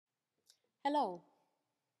Hello,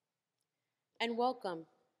 and welcome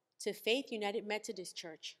to Faith United Methodist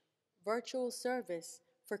Church virtual service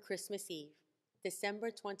for Christmas Eve, December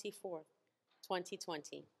 24th,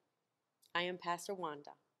 2020. I am Pastor Wanda.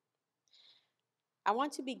 I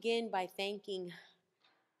want to begin by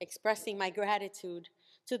expressing my gratitude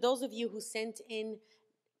to those of you who sent in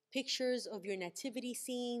pictures of your nativity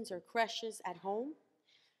scenes or creches at home.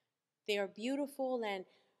 They are beautiful, and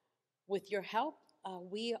with your help,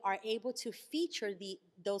 we are able to feature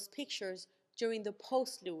those pictures during the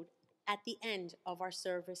postlude at the end of our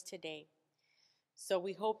service today. So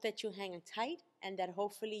we hope that you hang tight and that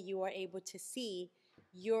hopefully you are able to see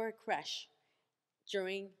your creche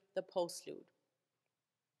during the postlude.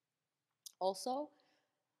 Also,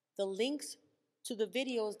 the links to the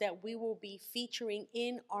videos that we will be featuring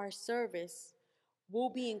in our service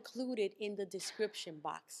will be included in the description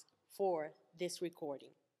box for this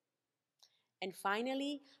recording. And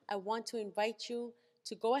finally, I want to invite you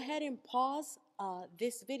to go ahead and pause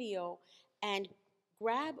this video and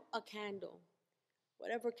grab a candle,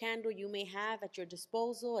 whatever candle you may have at your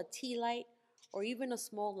disposal, a tea light, or even a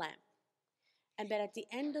small lamp. And that at the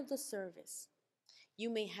end of the service,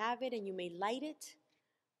 you may have it and you may light it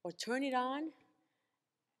or turn it on,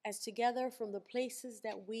 as together from the places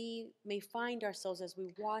that we may find ourselves as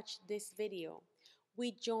we watch this video,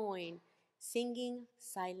 we join singing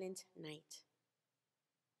Silent Night.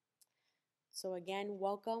 So again,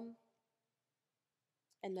 welcome,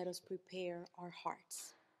 and let us prepare our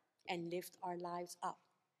hearts and lift our lives up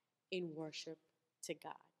in worship to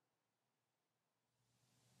God.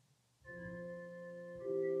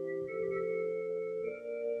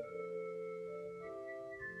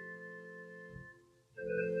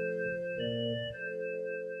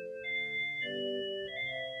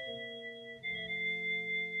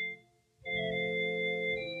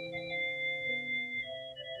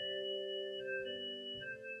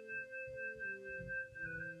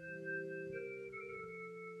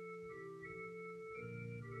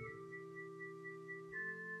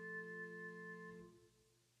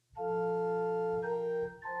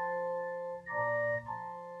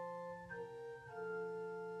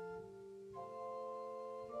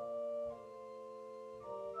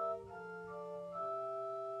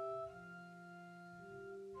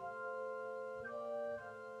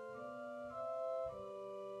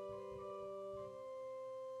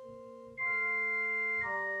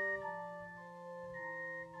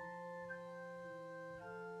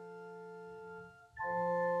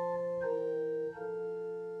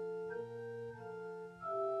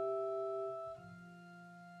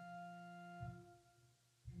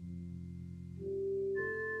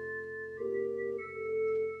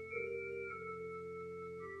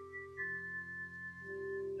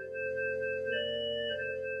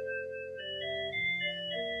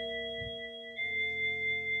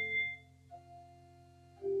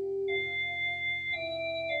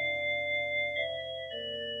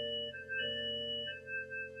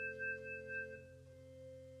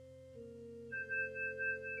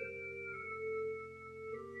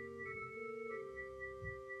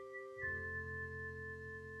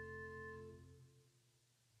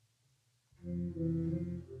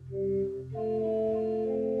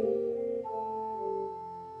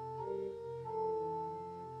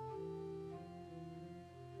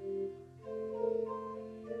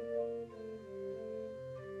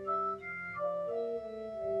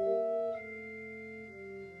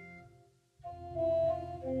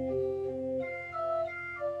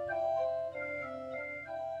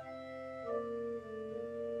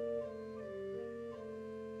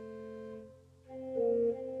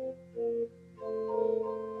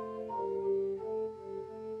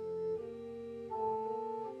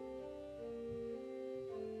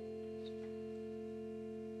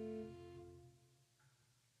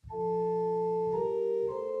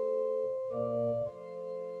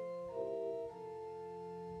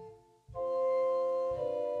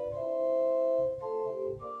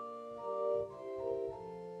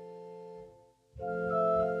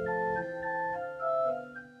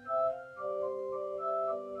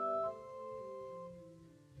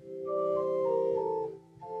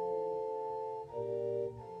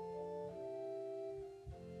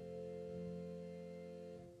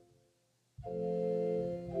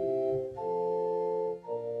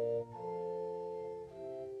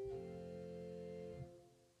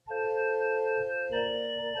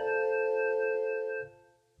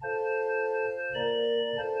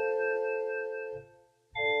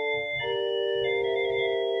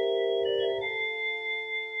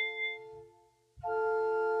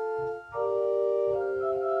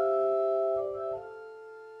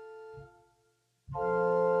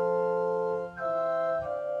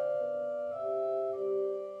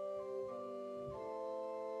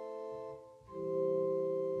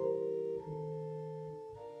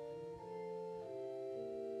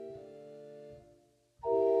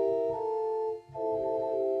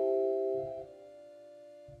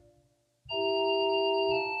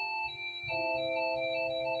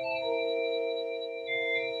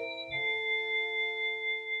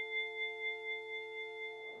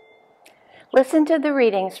 Listen to the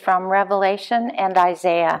readings from Revelation and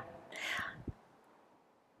Isaiah.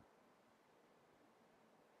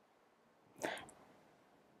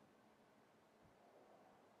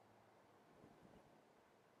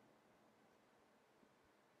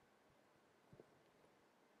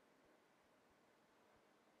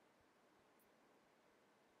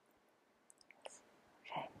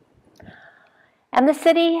 And the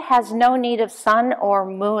city has no need of sun or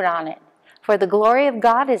moon on it, for the glory of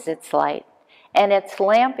God is its light, and its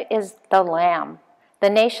lamp is the Lamb. The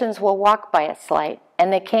nations will walk by its light,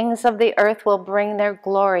 and the kings of the earth will bring their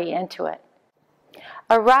glory into it.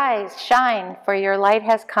 Arise, shine, for your light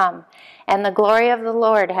has come, and the glory of the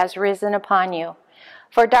Lord has risen upon you.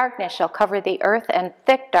 For darkness shall cover the earth, and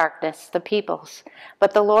thick darkness the peoples.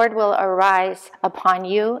 But the Lord will arise upon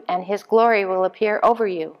you, and his glory will appear over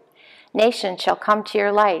you. Nations shall come to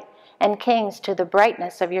your light, and kings to the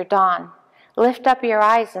brightness of your dawn. Lift up your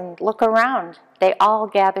eyes and look around. They all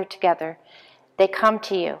gather together. They come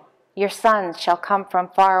to you. Your sons shall come from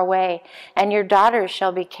far away, and your daughters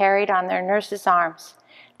shall be carried on their nurses' arms.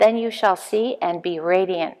 Then you shall see and be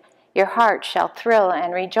radiant. Your heart shall thrill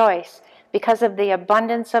and rejoice, because of the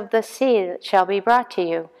abundance of the sea that shall be brought to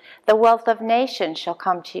you. The wealth of nations shall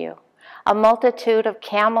come to you. A multitude of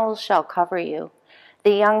camels shall cover you.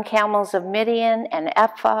 The young camels of Midian and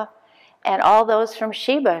Ephah, and all those from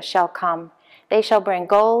Sheba shall come. They shall bring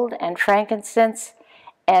gold and frankincense,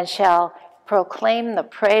 and shall proclaim the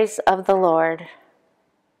praise of the Lord.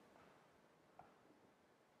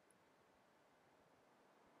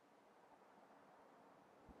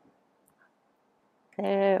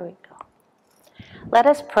 There we go. Let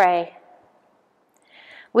us pray.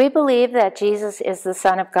 We believe that Jesus is the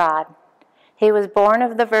Son of God. He was born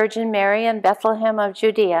of the Virgin Mary in Bethlehem of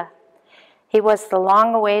Judea. He was the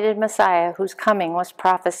long-awaited Messiah whose coming was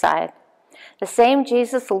prophesied. The same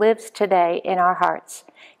Jesus lives today in our hearts.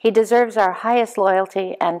 He deserves our highest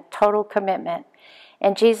loyalty and total commitment.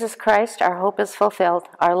 In Jesus Christ, our hope is fulfilled,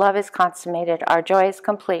 our love is consummated, our joy is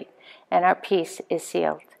complete, and our peace is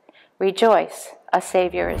sealed. Rejoice, a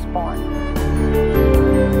Savior is born.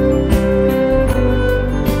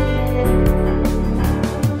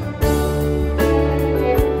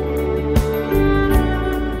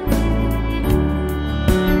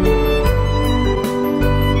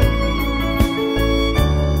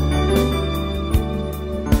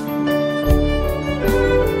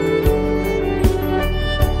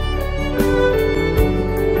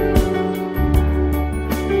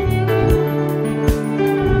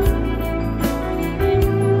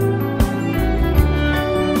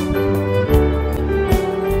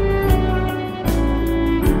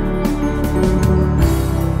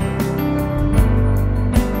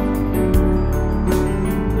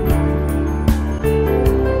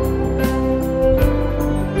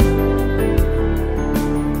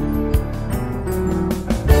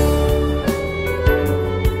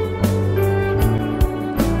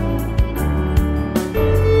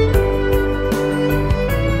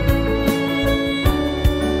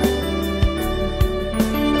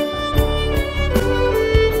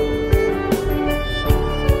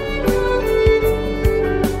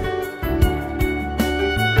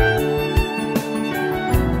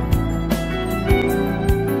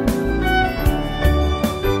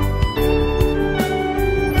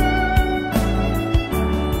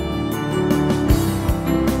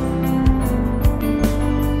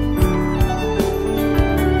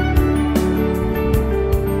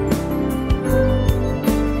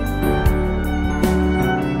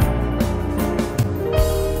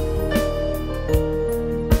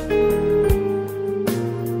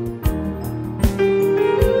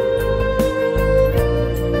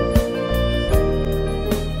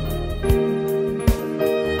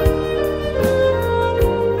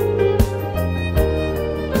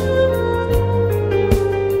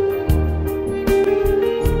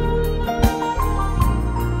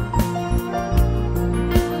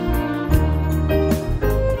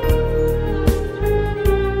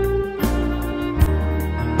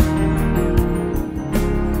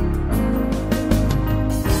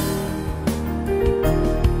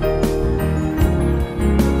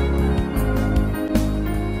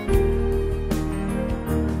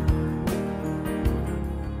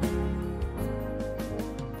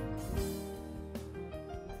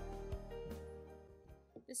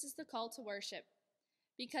 This is the call to worship.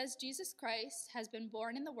 Because Jesus Christ has been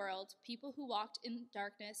born in the world, people who walked in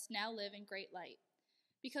darkness now live in great light.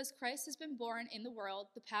 Because Christ has been born in the world,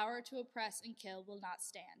 the power to oppress and kill will not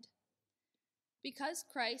stand. Because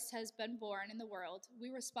Christ has been born in the world, we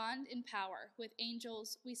respond in power with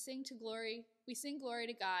angels. We sing glory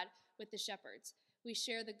to God with the shepherds. We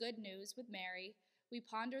share the good news with Mary. We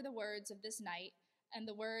ponder the words of this night and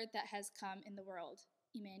the word that has come in the world,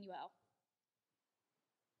 Emmanuel.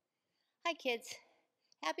 Hi, kids.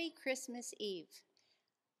 Happy Christmas Eve.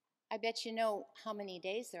 I bet you know how many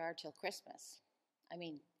days there are till Christmas. I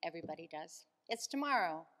mean, everybody does. It's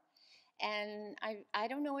tomorrow. And I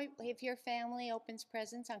don't know if your family opens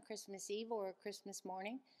presents on Christmas Eve or Christmas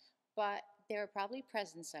morning, but there are probably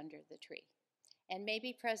presents under the tree. And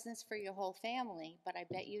maybe presents for your whole family, but I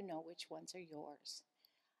bet you know which ones are yours.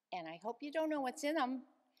 And I hope you don't know what's in them,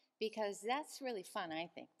 because that's really fun, I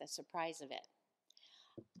think, the surprise of it.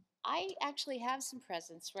 I actually have some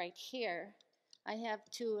presents right here. I have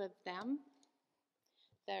two of them.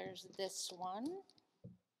 There's this one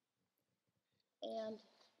and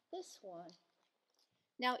this one.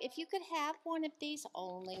 Now, if you could have one of these,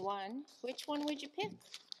 only one, which one would you pick?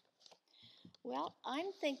 Well,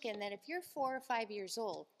 I'm thinking that if you're 4 or 5 years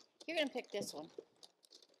old, you're going to pick this one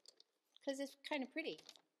because it's kind of pretty.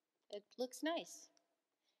 It looks nice.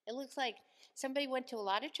 It looks like somebody went to a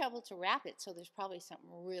lot of trouble to wrap it, so there's probably something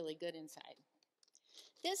really good inside.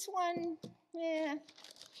 This one,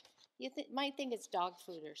 you might think it's dog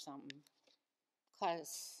food or something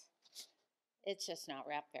because it's just not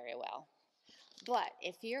wrapped very well. But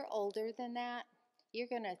if you're older than that, you're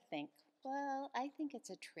going to think, well, I think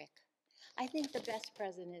it's a trick. I think the best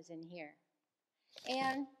present is in here.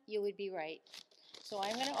 And you would be right. So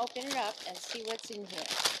I'm going to open it up and see what's in here.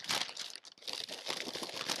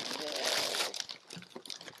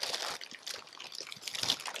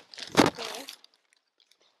 Okay.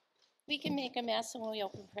 We can make a mess when we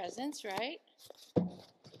open presents, right?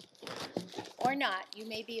 Or not. You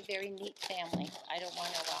may be a very neat family. I don't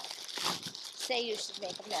want to say you should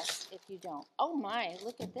make a mess if you don't. Oh my,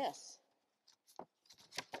 look at this.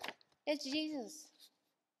 It's Jesus.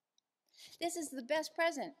 This is the best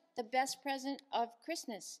present of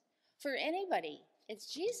Christmas for anybody.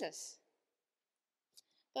 It's Jesus.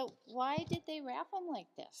 But why did they wrap him like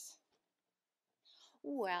this?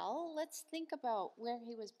 Well, let's think about where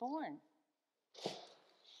he was born.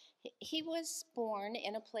 He was born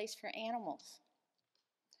in a place for animals.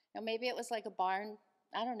 Now, maybe it was like a barn.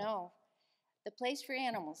 I don't know. The place for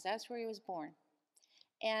animals, that's where he was born.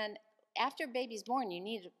 And after a baby's born, you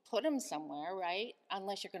need to put him somewhere, right?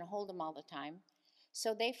 Unless you're going to hold him all the time.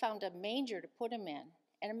 So they found a manger to put him in.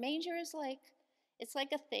 And a manger is it's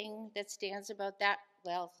like a thing that stands about that,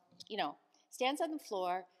 stands on the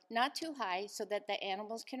floor, not too high so that the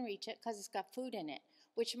animals can reach it because it's got food in it,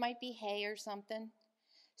 which might be hay or something.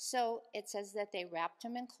 So it says that they wrapped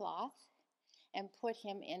him in cloth and put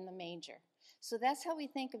him in the manger. So that's how we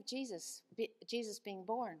think of Jesus being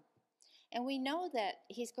born. And we know that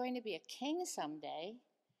he's going to be a king someday.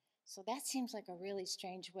 So that seems like a really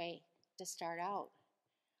strange way to start out.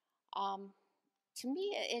 To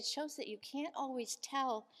me, it shows that you can't always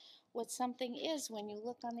tell what something is when you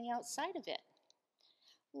look on the outside of it.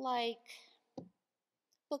 Like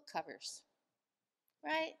book covers,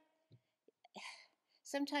 right?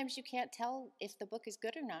 Sometimes you can't tell if the book is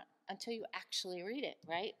good or not until you actually read it,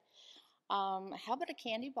 right? How about a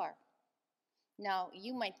candy bar? Now,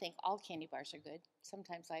 you might think all candy bars are good.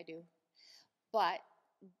 Sometimes I do. But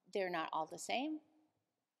they're not all the same.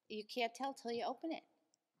 You can't tell till you open it.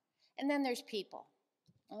 And then there's people.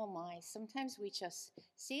 Oh my, sometimes we just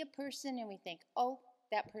see a person and we think, oh,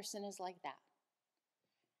 that person is like that.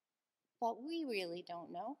 But we really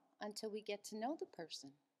don't know until we get to know the person.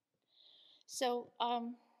 So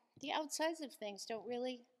the outsides of things don't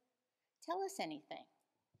really tell us anything.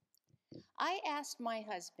 I asked my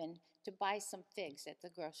husband to buy some figs at the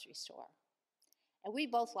grocery store. And we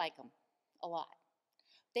both like them a lot.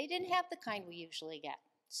 They didn't have the kind we usually get,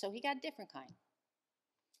 so he got a different kind.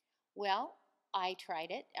 Well, I tried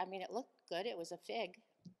it. I mean, it looked good. It was a fig.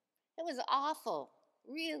 It was awful,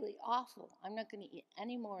 really awful. I'm not going to eat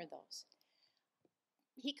any more of those.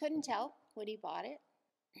 He couldn't tell when he bought it.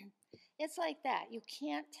 It's like that. You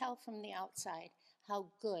can't tell from the outside how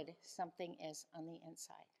good something is on the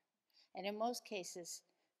inside. And in most cases,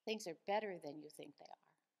 things are better than you think they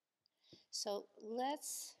are. So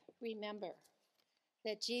let's remember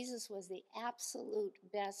that Jesus was the absolute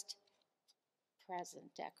best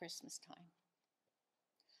present at Christmas time.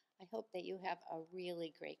 I hope that you have a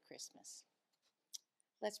really great Christmas.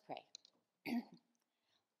 Let's pray.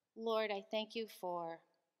 Lord, I thank you for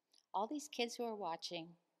all these kids who are watching.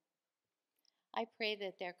 I pray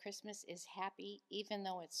that their Christmas is happy, even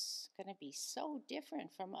though it's going to be so different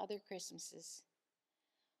from other Christmases.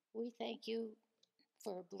 We thank you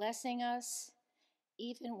for blessing us,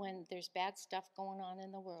 even when there's bad stuff going on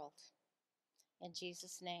in the world. In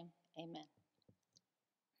Jesus' name, amen.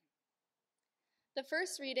 The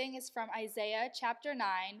first reading is from Isaiah chapter 9,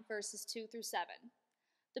 verses 2 through 7.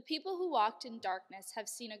 The people who walked in darkness have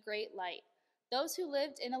seen a great light. Those who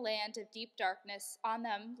lived in a land of deep darkness, on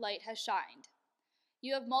them light has shined.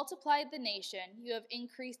 You have multiplied the nation, you have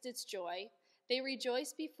increased its joy. They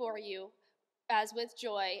rejoice before you as with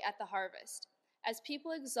joy at the harvest, as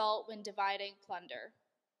people exult when dividing plunder.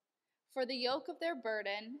 For the yoke of their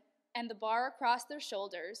burden and the bar across their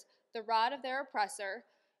shoulders, the rod of their oppressor,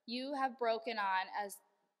 you have broken on as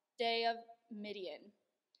day of Midian.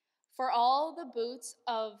 For all the boots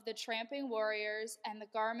of the tramping warriors and the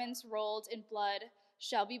garments rolled in blood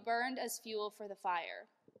shall be burned as fuel for the fire.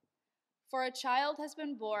 For a child has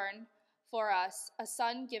been born for us, a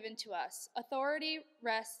son given to us. Authority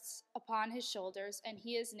rests upon his shoulders, and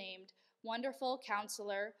he is named Wonderful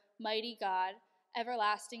Counselor, Mighty God,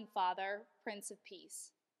 Everlasting Father, Prince of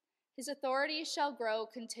Peace. His authority shall grow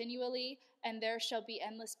continually, and there shall be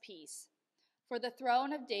endless peace. For the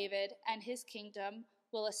throne of David and his kingdom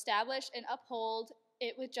will establish and uphold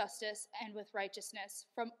it with justice and with righteousness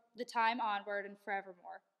from the time onward and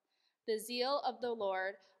forevermore. The zeal of the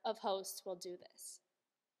Lord of hosts will do this.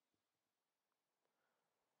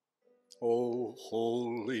 O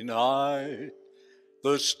holy night,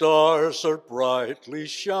 the stars are brightly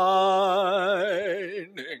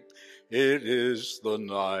shining. It is the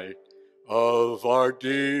night of our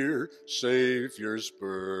dear Savior's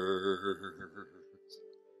birth.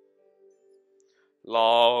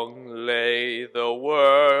 Long lay the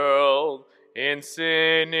world in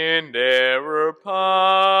sin and error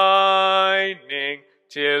pining,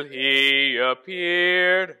 till he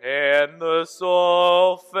appeared and the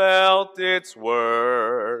soul felt its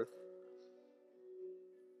worth.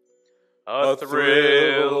 A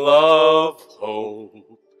thrill of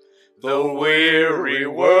hope, the weary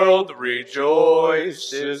world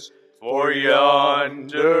rejoices, for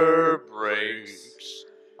yonder breaks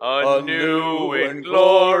a new and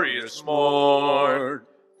glorious morn.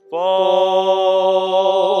 Fall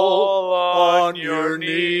on your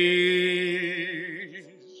knees.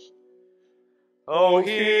 Oh,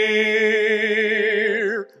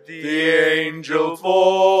 hear the angel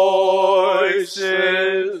voices.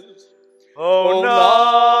 O night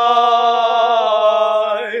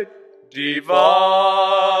divine,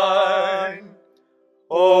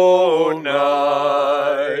 O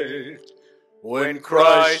night when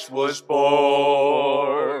Christ was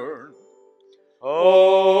born,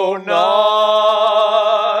 O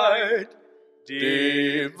night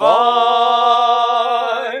divine,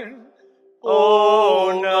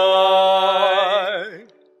 O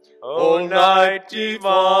night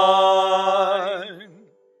divine.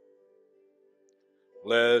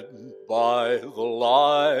 Led by the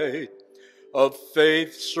light of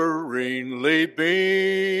faith serenely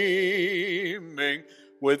beaming,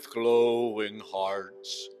 with glowing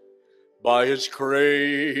hearts by his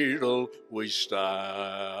cradle we stand.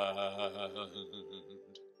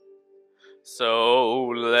 So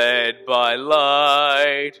led by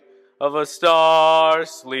light of a star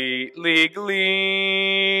sweetly gleaming,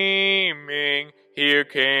 here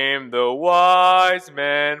came the wise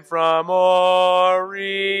men from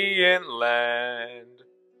Orient land.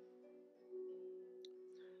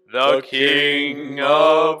 The King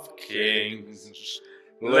of Kings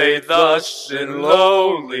lay thus in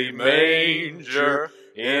lowly manger,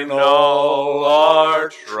 in all our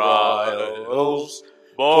trials,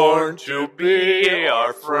 born to be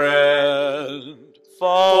our friend.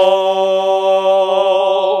 Fall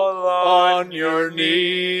on your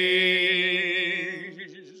knees.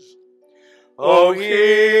 Oh,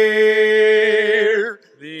 hear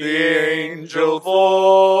the angel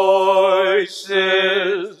voices.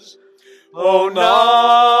 O night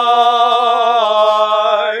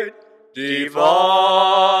divine,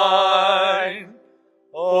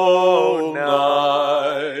 O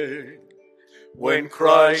night when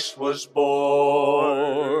Christ was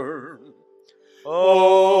born,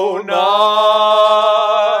 O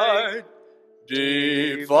night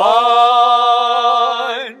divine,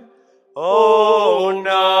 O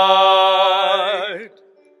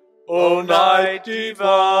night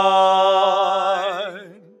divine.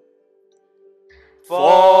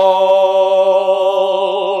 Fall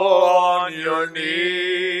on your knees.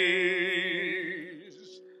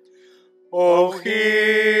 Oh,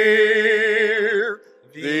 hear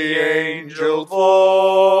the angel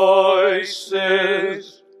voices.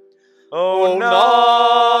 O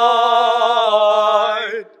night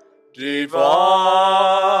divine,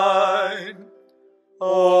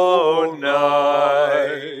 O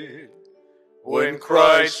night when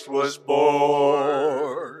Christ was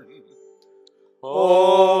born,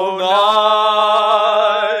 O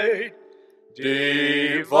night divine.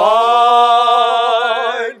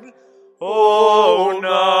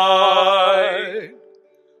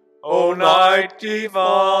 light divine.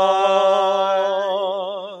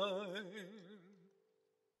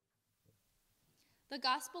 The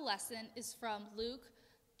gospel lesson is from Luke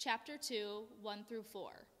chapter 2, 1 through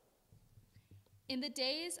 4. In the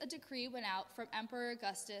days a decree went out from Emperor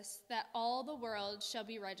Augustus that all the world shall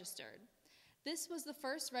be registered. This was the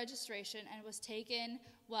first registration and was taken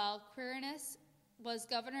while Quirinius was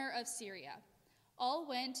governor of Syria. All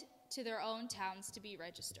went to their own towns to be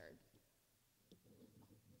registered.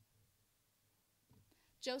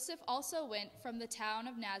 Joseph also went from the town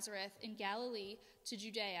of Nazareth in Galilee to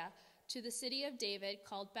Judea, to the city of David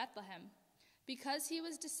called Bethlehem, because he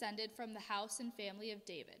was descended from the house and family of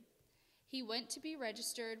David. He went to be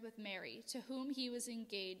registered with Mary, to whom he was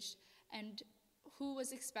engaged and who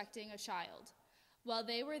was expecting a child. While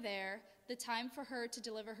they were there, the time for her to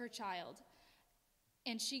deliver her child,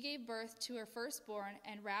 and she gave birth to her firstborn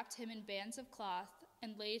and wrapped him in bands of cloth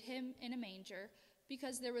and laid him in a manger,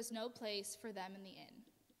 because there was no place for them in the inn.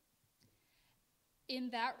 In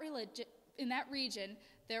that region,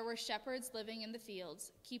 there were shepherds living in the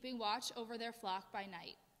fields, keeping watch over their flock by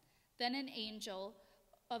night. Then an angel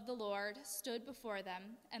of the Lord stood before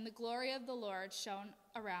them, and the glory of the Lord shone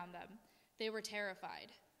around them. They were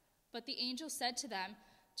terrified. But the angel said to them,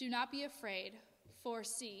 "Do not be afraid, for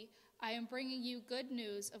see, I am bringing you good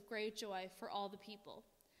news of great joy for all the people.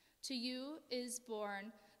 To you is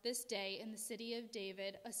born this day in the city of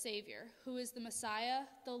David a Savior, who is the Messiah,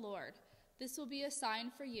 the Lord. This will be a sign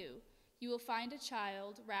for you. You will find a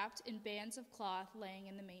child wrapped in bands of cloth laying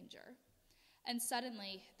in the manger." And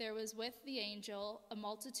suddenly there was with the angel a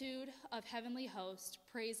multitude of heavenly hosts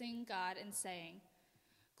praising God and saying,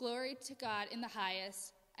 "Glory to God in the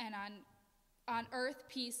highest, and on earth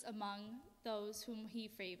peace among those whom he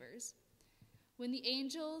favors." When the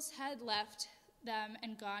angels had left them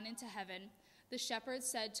and gone into heaven, the shepherds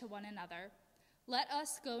said to one another, "Let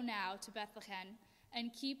us go now to Bethlehem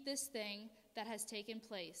and keep this thing that has taken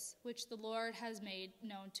place, which the Lord has made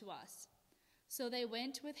known to us." So they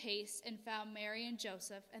went with haste and found Mary and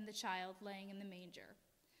Joseph and the child laying in the manger.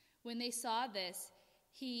 When they saw this,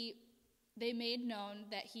 they made known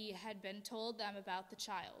that he had been told them about the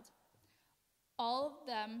child. All of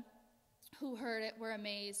them who heard it were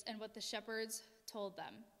amazed at what the shepherds told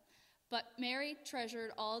them. But Mary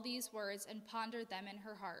treasured all these words and pondered them in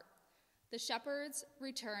her heart. The shepherds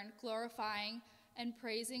returned, glorifying and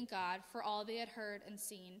praising God for all they had heard and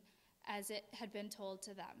seen, as it had been told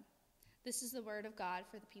to them. This is the word of God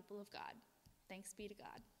for the people of God. Thanks be to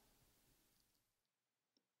God.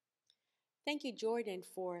 Thank you, Jordan,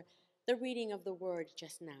 for the reading of the word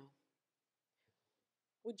just now.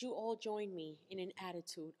 Would you all join me in an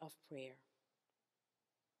attitude of prayer?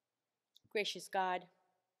 Gracious God,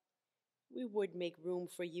 we would make room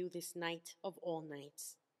for you this night of all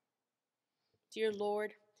nights. Dear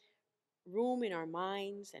Lord, room in our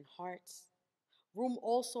minds and hearts, room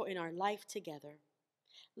also in our life together.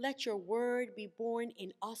 Let your word be born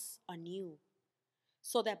in us anew,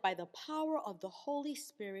 so that by the power of the Holy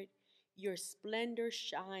Spirit, your splendor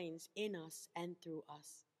shines in us and through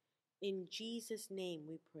us. In Jesus' name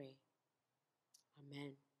we pray.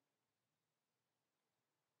 Amen.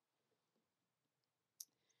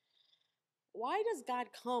 Why does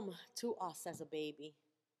God come to us as a baby?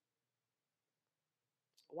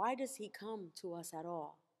 Why does he come to us at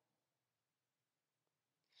all?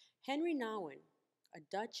 Henry Nouwen, a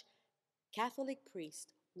Dutch Catholic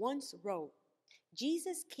priest, once wrote,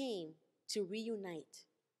 "Jesus came to reunite,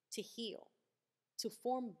 to heal, to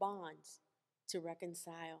form bonds, to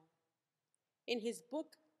reconcile." In his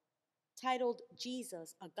book titled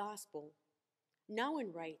Jesus, a Gospel,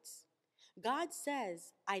 Nouwen writes, "God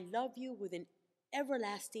says, 'I love you with an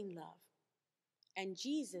everlasting love.' And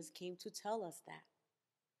Jesus came to tell us that.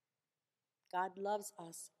 God loves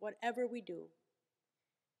us whatever we do.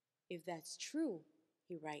 If that's true,"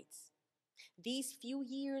 he writes, "these few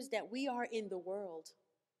years that we are in the world,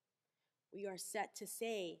 we are set to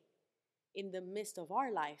say in the midst of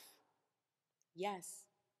our life, 'Yes,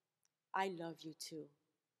 I love you too.'"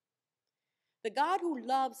 The God who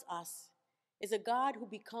loves us is a God who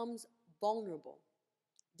becomes vulnerable,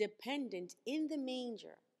 dependent in the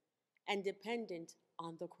manger, and dependent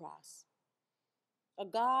on the cross. A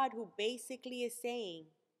God who basically is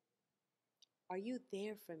saying, "Are you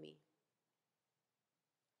there for me?"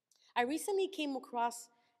 I recently came across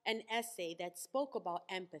an essay that spoke about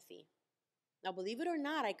empathy. Now, believe it or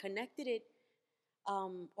not, I connected it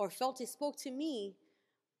or felt it spoke to me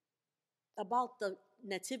about the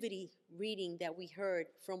nativity reading that we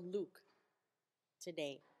heard from Luke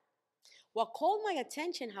today. What called my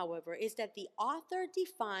attention, however, is that the author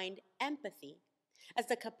defined empathy as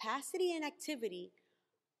the capacity and activity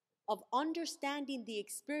of understanding the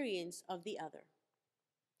experience of the other.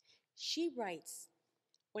 She writes,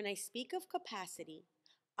 "When I speak of capacity,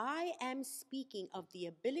 I am speaking of the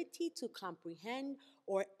ability to comprehend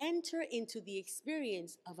or enter into the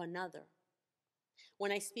experience of another.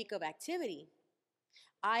 When I speak of activity,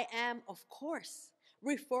 I am, of course,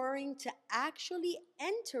 referring to actually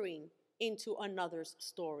entering into another's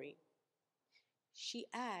story." She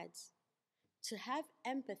adds, "To have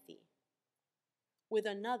empathy with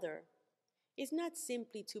another is not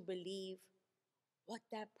simply to believe what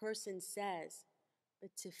that person says,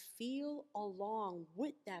 but to feel along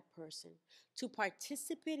with that person, to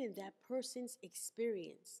participate in that person's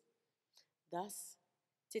experience. Thus,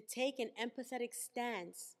 to take an empathetic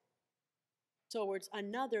stance towards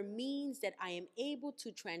another means that I am able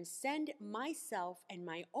to transcend myself and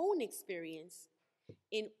my own experience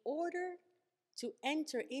in order to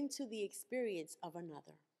enter into the experience of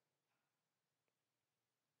another."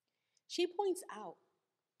 She points out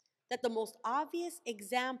that the most obvious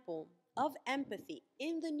example of empathy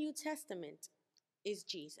in the New Testament is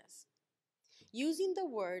Jesus. Using the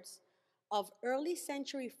words of early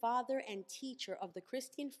century father and teacher of the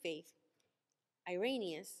Christian faith,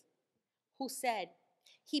 Irenaeus, who said,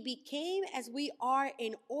 "He became as we are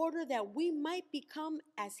in order that we might become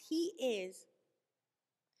as he is,"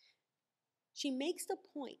 she makes the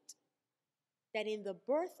point that in the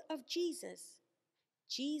birth of Jesus,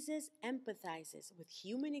 Jesus empathizes with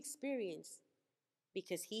human experience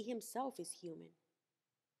because he himself is human.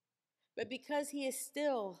 But because he is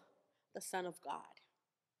still the Son of God,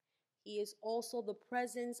 he is also the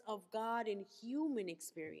presence of God in human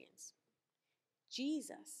experience.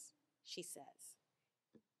 Jesus, she says,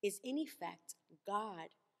 is in effect God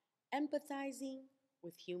empathizing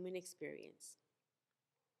with human experience.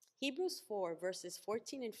 Hebrews 4 verses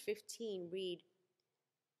 14 and 15 read,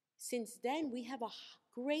 "Since then we have a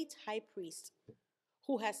great high priest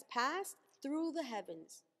who has passed through the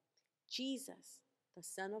heavens, Jesus, the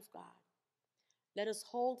Son of God. Let us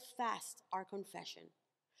hold fast our confession.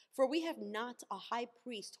 For we have not a high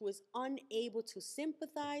priest who is unable to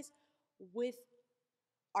sympathize with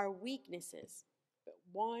our weaknesses, but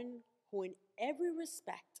one who in every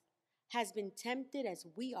respect has been tempted as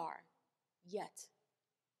we are, yet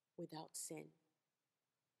without sin."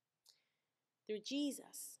 Through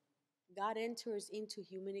Jesus, God enters into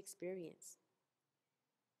human experience.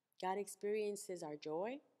 God experiences our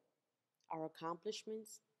joy, our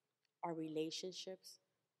accomplishments, our relationships,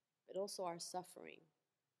 but also our suffering,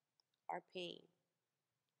 our pain,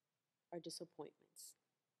 our disappointments.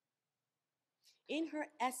 In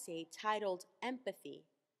her essay titled "Empathy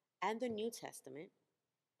and the New Testament,"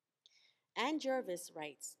 Ann Jervis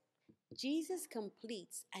writes, "Jesus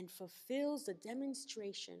completes and fulfills the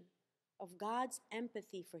demonstration of God's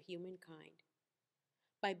empathy for humankind.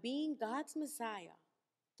 By being God's Messiah,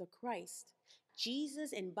 the Christ,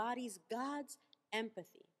 Jesus embodies God's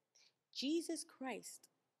empathy. Jesus Christ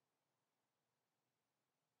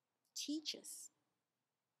teaches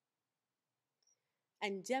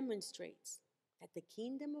and demonstrates that the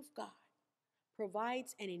kingdom of God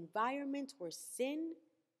provides an environment where sin,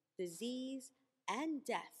 disease, and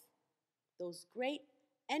death, those great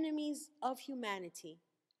enemies of humanity,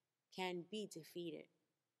 can be defeated.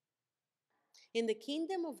 In the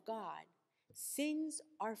kingdom of God, sins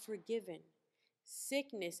are forgiven,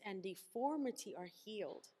 sickness and deformity are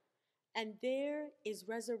healed, and there is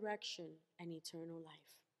resurrection and eternal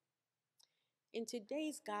life." In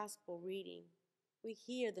today's gospel reading, we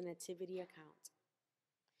hear the nativity account.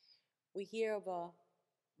 We hear of a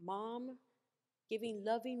mom giving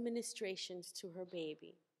loving ministrations to her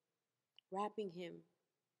baby, wrapping him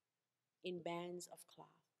in bands of cloth.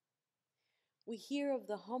 We hear of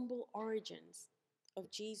the humble origins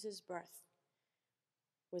of Jesus' birth.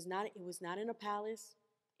 It was not in a palace.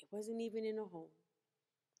 It wasn't even in a home.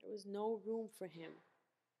 There was no room for him,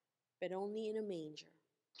 but only in a manger.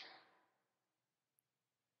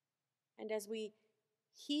 And as we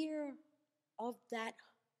hear of that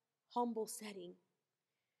humble setting,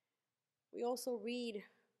 we also read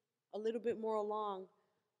a little bit more along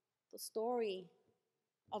the story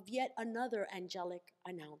of yet another angelic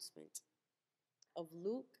announcement, of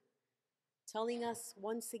Luke telling us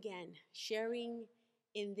once again, sharing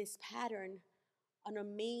in this pattern, an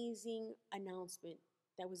amazing announcement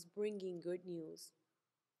that was bringing good news.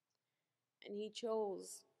 And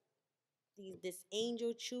this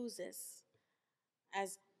angel chooses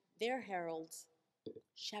as their heralds,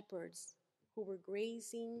 shepherds who were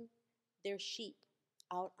grazing their sheep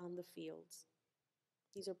out on the fields.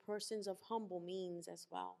 These are persons of humble means as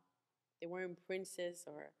well. They weren't princes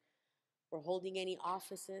or were holding any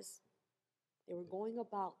offices. They were going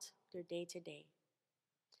about their day to day.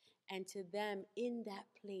 And to them, in that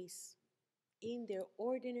place, in their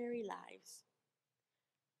ordinary lives,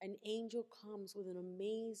 an angel comes with an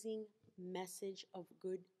amazing message of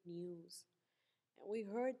good news. And we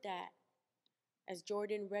heard that as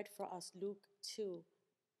Jordan read for us Luke 2.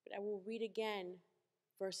 But I will read again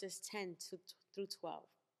verses 10 through 12.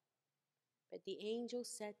 But the angel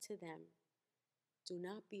said to them, "Do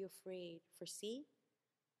not be afraid, for see,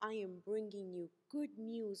 I am bringing you good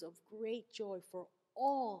news of great joy for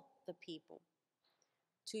all the people.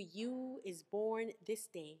 To you is born this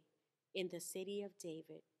day in the city of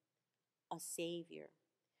David a Savior,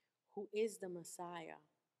 who is the Messiah,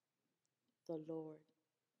 the Lord."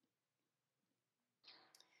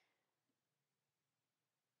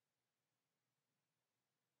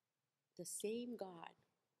 The same God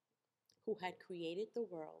who had created the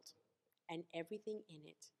world and everything in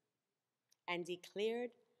it, and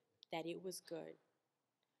declared that it was good.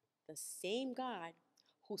 The same God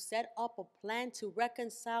who set up a plan to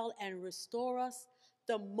reconcile and restore us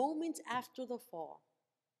the moment after the fall.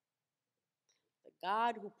 The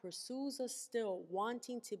God who pursues us still,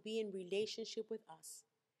 wanting to be in relationship with us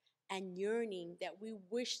and yearning that we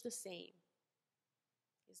wish the same,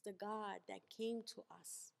 is the God that came to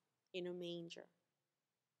us in a manger.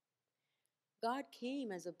 God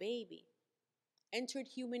came as a baby, entered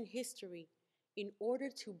human history in order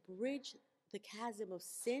to bridge the chasm of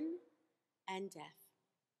sin and death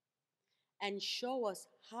and show us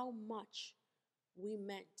how much we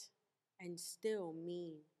meant and still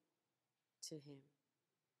mean to Him.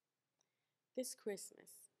 This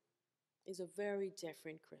Christmas is a very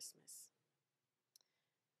different Christmas.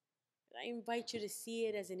 I invite you to see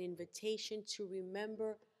it as an invitation to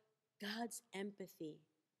remember God's empathy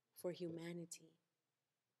for humanity,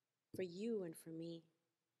 for you and for me.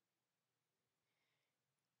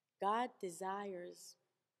 God desires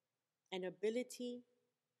an ability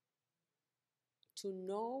to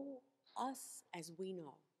know us as we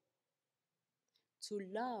know, to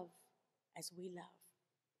love as we love,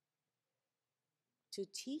 to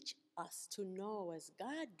teach us to know as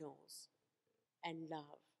God knows, and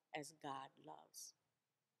love as God loves.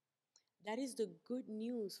 That is the good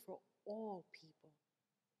news for all people.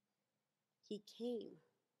 He came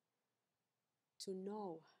to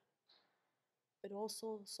know, but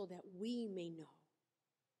also so that we may know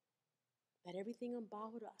that everything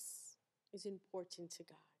about us is important to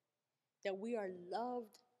God, that we are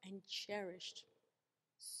loved and cherished,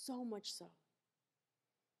 so much so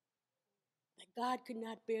that God could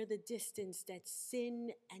not bear the distance that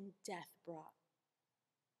sin and death brought,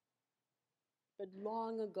 but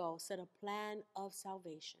long ago set a plan of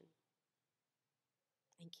salvation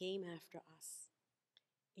and came after us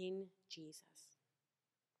in Jesus.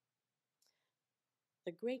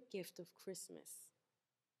 The great gift of Christmas,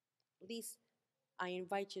 at least I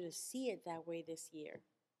invite you to see it that way this year,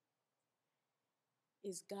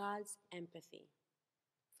 is God's empathy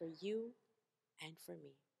for you and for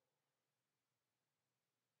me.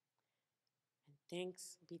 And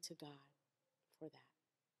thanks be to God for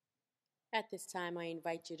that. At this time, I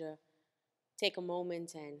invite you to take a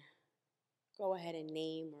moment and go ahead and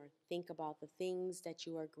name or think about the things that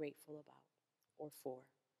you are grateful about or for.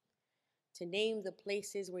 To name the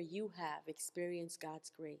places where you have experienced God's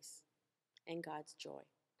grace and God's joy.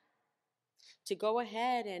 To go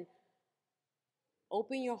ahead and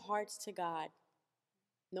open your hearts to God,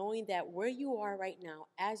 knowing that where you are right now,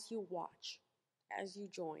 as you watch, as you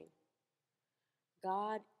join,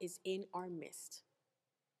 God is in our midst,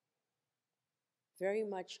 very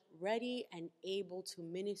much ready and able to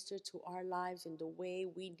minister to our lives in the way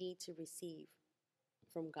we need to receive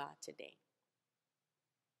from God today.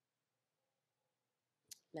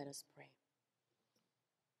 Let us pray.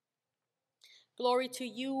 Glory to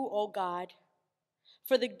you, O God,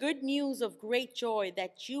 for the good news of great joy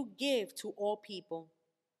that you give to all people.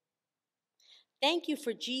 Thank you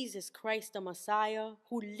for Jesus Christ, the Messiah,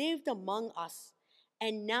 who lived among us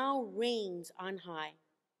and now reigns on high.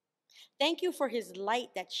 Thank you for his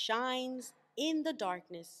light that shines in the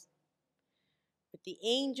darkness. With the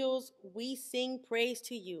angels, we sing praise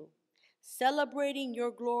to you, celebrating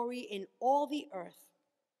your glory in all the earth,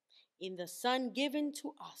 in the Son given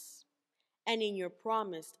to us, and in your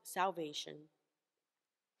promised salvation.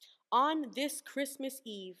 On this Christmas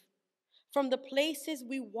Eve, from the places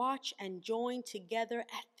we watch and join together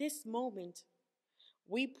at this moment,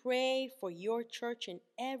 we pray for your church in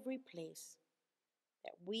every place,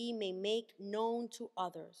 that we may make known to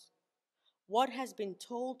others what has been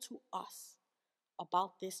told to us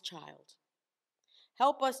about this child.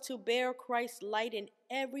 Help us to bear Christ's light in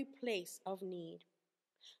every place of need,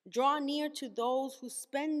 Draw near to those who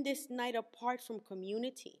spend this night apart from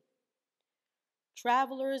community,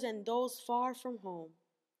 travelers and those far from home,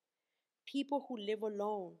 people who live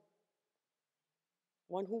alone,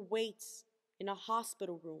 one who waits in a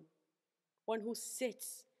hospital room, one who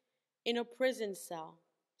sits in a prison cell,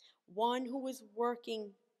 one who is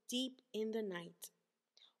working deep in the night,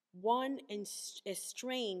 one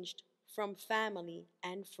estranged from family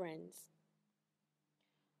and friends.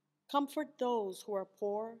 Comfort those who are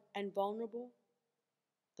poor and vulnerable,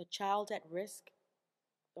 the child at risk,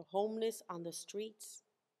 the homeless on the streets,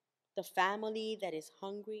 the family that is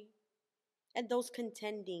hungry, and those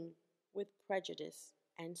contending with prejudice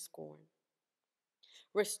and scorn.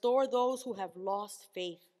 Restore those who have lost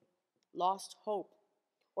faith, lost hope,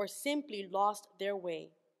 or simply lost their way.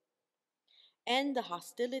 End the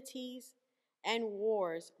hostilities and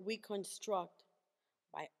wars we construct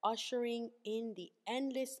by ushering in the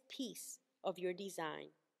endless peace of your design.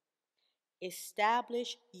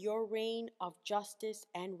 Establish your reign of justice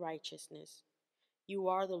and righteousness. You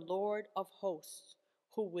are the Lord of hosts,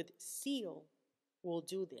 who with zeal will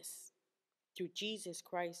do this through Jesus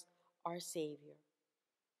Christ, our Savior.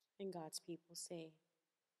 And God's people say,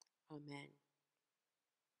 Amen.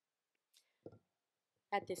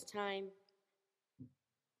 At this time,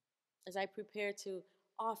 as I prepare to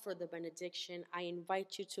offer the benediction, I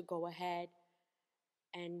invite you to go ahead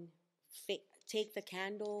and take the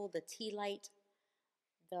candle, the tea light,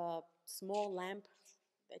 the small lamp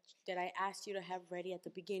that I asked you to have ready at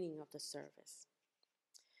the beginning of the service.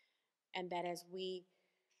 And that as we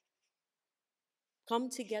come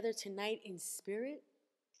together tonight in spirit,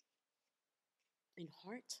 in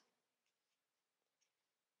heart,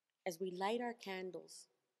 as we light our candles,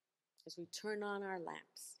 as we turn on our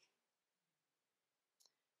lamps,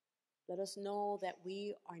 let us know that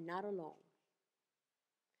we are not alone,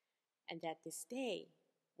 and that this day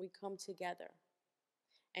we come together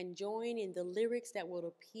and join in the lyrics that will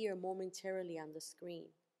appear momentarily on the screen.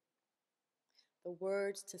 The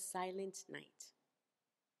words to Silent Night.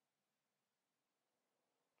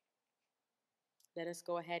 Let us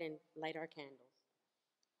go ahead and light our candles.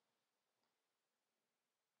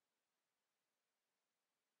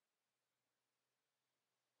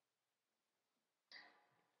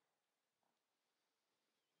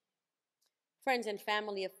 Friends and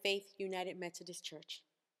family of Faith United Methodist Church,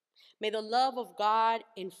 may the love of God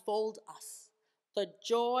enfold us, the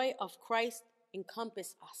joy of Christ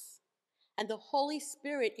encompass us, and the Holy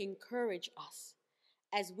Spirit encourage us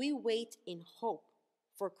as we wait in hope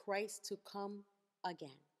for Christ to come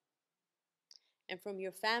again. And from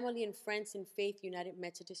your family and friends in Faith United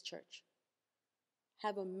Methodist Church,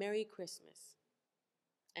 have a Merry Christmas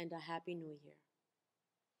and a Happy New Year.